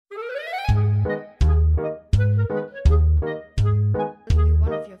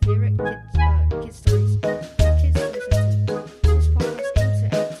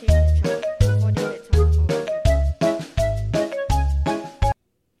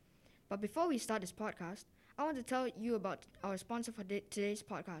But before we start this podcast, I want to tell you about our sponsor for today's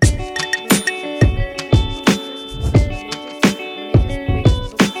podcast.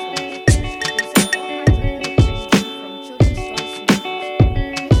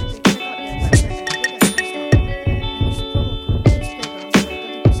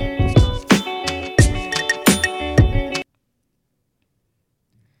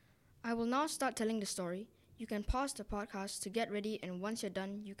 I will now start telling the story. You can pause the podcast to get ready, and once you're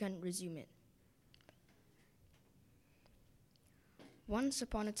done, you can resume it. Once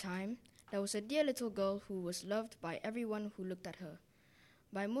upon a time, there was a dear little girl who was loved by everyone who looked at her,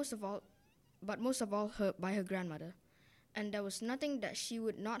 by most of all by her grandmother, and there was nothing that she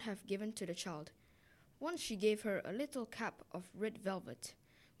would not have given to the child. Once she gave her a little cap of red velvet,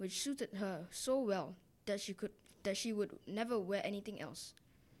 which suited her so well that she would never wear anything else.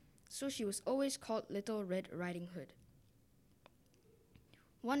 So she was always called Little Red Riding Hood.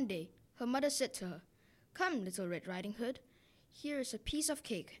 One day, her mother said to her, "Come, Little Red Riding Hood, here is a piece of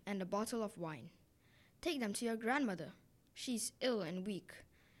cake and a bottle of wine. Take them to your grandmother. She is ill and weak,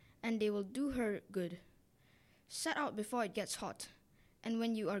 and they will do her good. Set out before it gets hot, and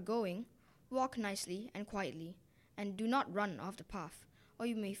when you are going, walk nicely and quietly, and do not run off the path, or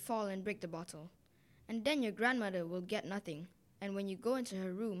you may fall and break the bottle. And then your grandmother will get nothing, and when you go into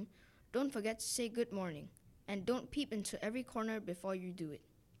her room, don't forget to say good morning, and don't peep into every corner before you do it."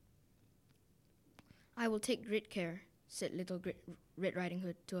 "I will take great care," said Little Red Riding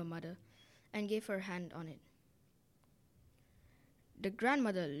Hood to her mother, and gave her a hand on it. The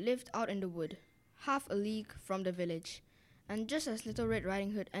grandmother lived out in the wood, half a league from the village, and just as Little Red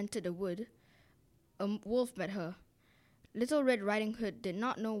Riding Hood entered the wood, a wolf met her. Little Red Riding Hood did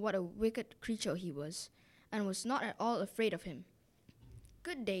not know what a wicked creature he was, and was not at all afraid of him.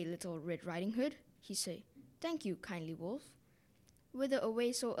 "Good day, Little Red Riding Hood," he said. "Thank you, kindly wolf." "Whither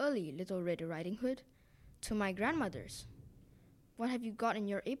away so early, Little Red Riding Hood?" "To my grandmother's." "What have you got in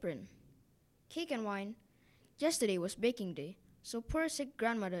your apron?" "Cake and wine. Yesterday was baking day, so poor sick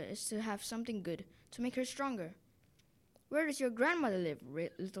grandmother is to have something good to make her stronger." "Where does your grandmother live,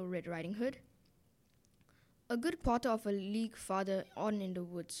 Little Red Riding Hood?" "A good quarter of a league farther on in the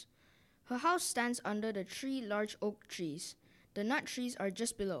woods. Her house stands under the 3 large oak trees. The nut trees are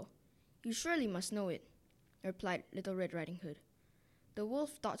just below. You surely must know it," replied Little Red Riding Hood. The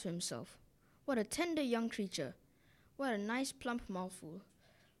wolf thought to himself, "What a tender young creature! What a nice plump mouthful!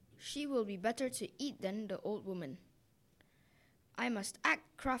 She will be better to eat than the old woman. I must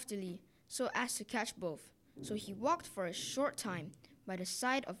act craftily so as to catch both." So he walked for a short time by the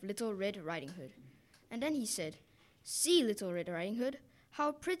side of Little Red Riding Hood, and then he said, "See, Little Red Riding Hood,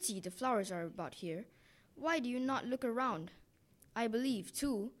 how pretty the flowers are about here. Why do you not look around? I believe,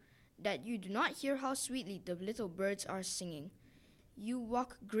 too, that you do not hear how sweetly the little birds are singing. You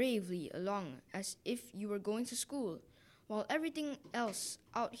walk gravely along as if you were going to school, while everything else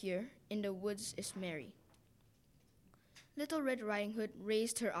out here in the woods is merry." Little Red Riding Hood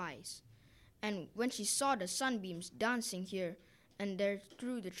raised her eyes, and when she saw the sunbeams dancing here and there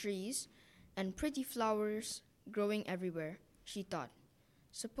through the trees, and pretty flowers growing everywhere, she thought,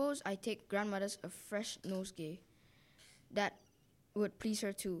 "Suppose I take grandmother's a fresh nosegay. That would please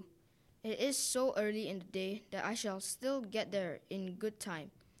her too. It is so early in the day that I shall still get there in good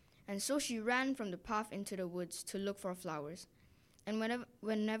time." And so she ran from the path into the woods to look for flowers. And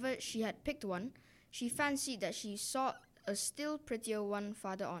whenever she had picked one, she fancied that she saw a still prettier one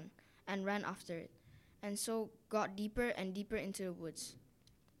farther on, and ran after it, and so got deeper and deeper into the woods.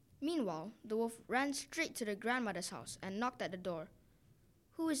 Meanwhile, the wolf ran straight to the grandmother's house and knocked at the door.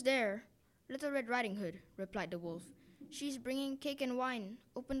 "Who is there?" "Little Red Riding Hood," replied the wolf. "She's bringing cake and wine.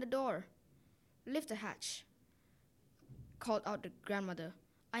 Open the door." "Lift the hatch," called out the grandmother.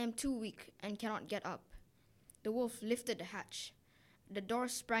 "I am too weak and cannot get up." The wolf lifted the hatch. The door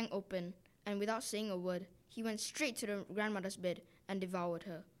sprang open, and without saying a word, he went straight to the grandmother's bed and devoured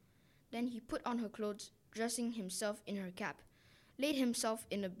her. Then he put on her clothes, dressing himself in her cap, laid himself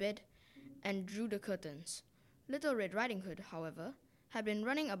in the bed, and drew the curtains. Little Red Riding Hood, however, had been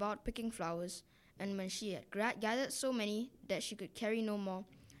running about picking flowers, and when she had gathered so many that she could carry no more,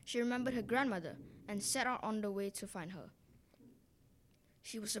 she remembered her grandmother and set out on the way to find her.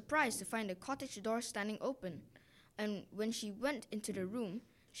 She was surprised to find the cottage door standing open, and when she went into the room,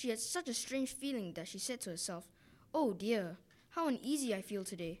 she had such a strange feeling that she said to herself, "Oh dear, how uneasy I feel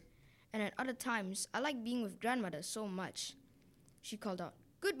today, and at other times I like being with grandmother so much." She called out,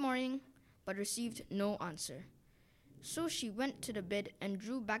 "Good morning," but received no answer. So she went to the bed and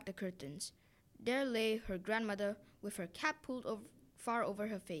drew back the curtains. There lay her grandmother with her cap pulled far over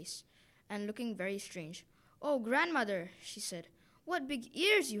her face, and looking very strange. "Oh, grandmother," she said, "what big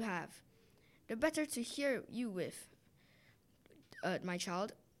ears you have! "The better to hear you with, my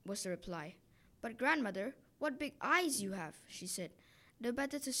child," was the reply. "But grandmother, what big eyes you have," she said. "The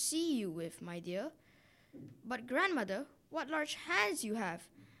better to see you with, my dear." "But grandmother, what large hands you have,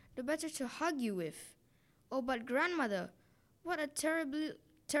 the better to hug you with." "Oh, but grandmother, what a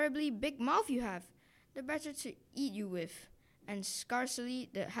terribly big mouth you have, the better to eat you with." And scarcely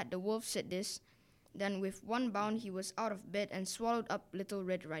had the wolf said this, than with one bound he was out of bed and swallowed up Little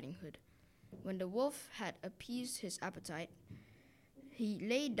Red Riding Hood. When the wolf had appeased his appetite, he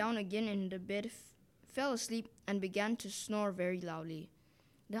lay down again in the bed, fell asleep, and began to snore very loudly.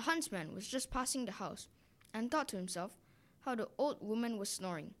 The huntsman was just passing the house, and thought to himself how the old woman was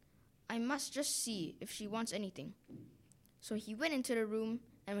snoring. "I must just see if she wants anything." So he went into the room,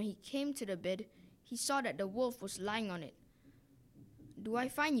 and when he came to the bed, he saw that the wolf was lying on it. "Do I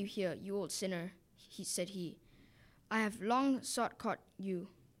find you here, you old sinner?" said he. "I have long sought you."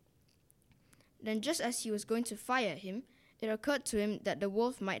 Then just as he was going to fire at him, it occurred to him that the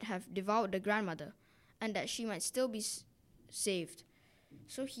wolf might have devoured the grandmother, and that she might still be saved.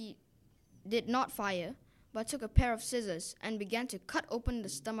 So he did not fire, but took a pair of scissors and began to cut open the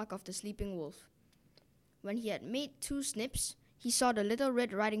stomach of the sleeping wolf. When he had made 2 snips, he saw the Little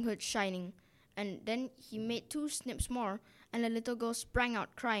Red Riding Hood shining, and then he made 2 snips more, and the little girl sprang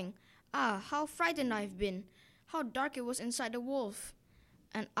out, crying, "Ah, how frightened I have been! How dark it was inside the wolf!"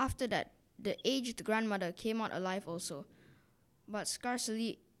 And after that, the aged grandmother came out alive also, but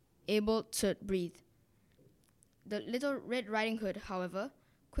scarcely able to breathe. The Little Red Riding Hood, however,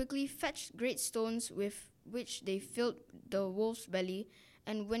 quickly fetched great stones with which they filled the wolf's belly,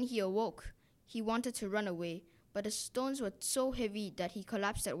 and when he awoke, he wanted to run away, but the stones were so heavy that he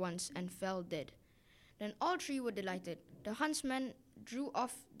collapsed at once and fell dead. Then all 3 were delighted. The huntsman drew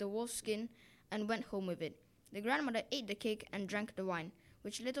off the wolf's skin and went home with it. The grandmother ate the cake and drank the wine,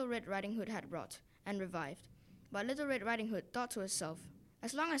 which Little Red Riding Hood had brought, and revived. But Little Red Riding Hood thought to herself,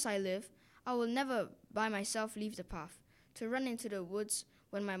 "As long as I live, I will never by myself leave the path, to run into the woods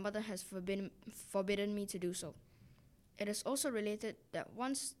when my mother has forbidden me to do so." It is also related that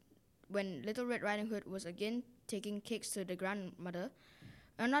once, when Little Red Riding Hood was again taking cakes to the grandmother,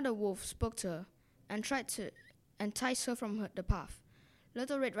 another wolf spoke to her and tried to entice her from the path.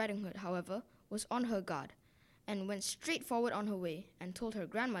 Little Red Riding Hood, however, was on her guard, and went straight forward on her way, and told her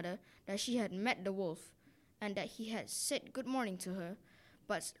grandmother that she had met the wolf, and that he had said good morning to her,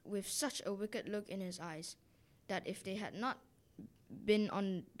 but with such a wicked look in his eyes, that if they had not been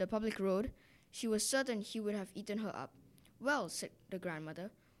on the public road, she was certain he would have eaten her up. "Well," said the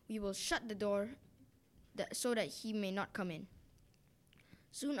grandmother, "we will shut the door so that he may not come in."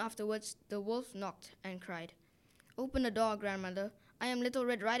 Soon afterwards, the wolf knocked and cried, "Open the door, grandmother. I am Little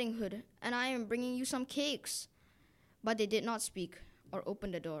Red Riding Hood, and I am bringing you some cakes." But they did not speak or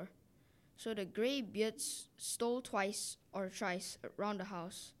open the door. So the grey beards stole twice or thrice round the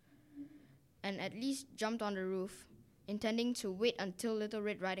house, and at least jumped on the roof, intending to wait until Little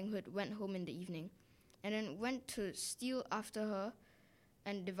Red Riding Hood went home in the evening, and then went to steal after her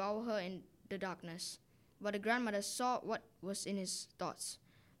and devour her in the darkness. But the grandmother saw what was in his thoughts.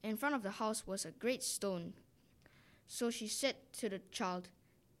 In front of the house was a great stone. So she said to the child,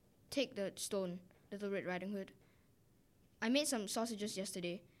 "Take the stone, Little Red Riding Hood. I made some sausages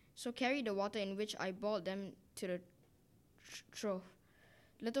yesterday, so carry the water in which I boiled them to the trough."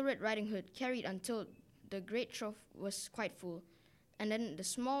 Little Red Riding Hood carried until the great trough was quite full, and then the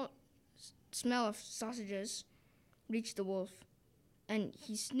smell of sausages reached the wolf, and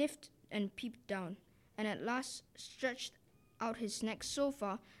he sniffed and peeped down, and at last stretched out his neck so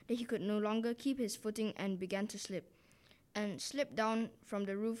far that he could no longer keep his footing and began to slip, and slipped down from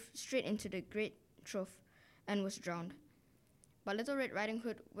the roof straight into the great trough and was drowned. But Little Red Riding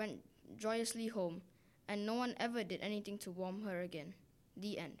Hood went joyously home, and no one ever did anything to warm her again.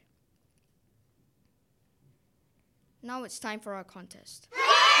 The end. Now it's time for our contest. The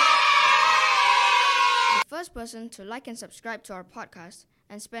first person to like and subscribe to our podcast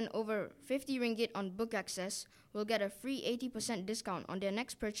and spend over 50 ringgit on book access will get a free 80% discount on their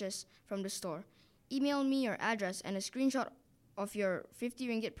next purchase from the store. Email me your address and a screenshot of your 50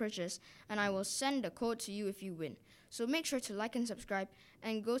 ringgit purchase, and I will send the code to you if you win. So make sure to like and subscribe,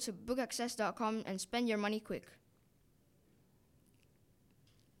 and go to bookaccess.com and spend your money quick.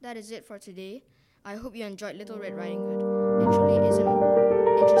 That is it for today. I hope you enjoyed Little Red Riding Hood. It truly is an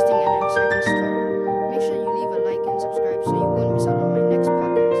interesting and exciting story.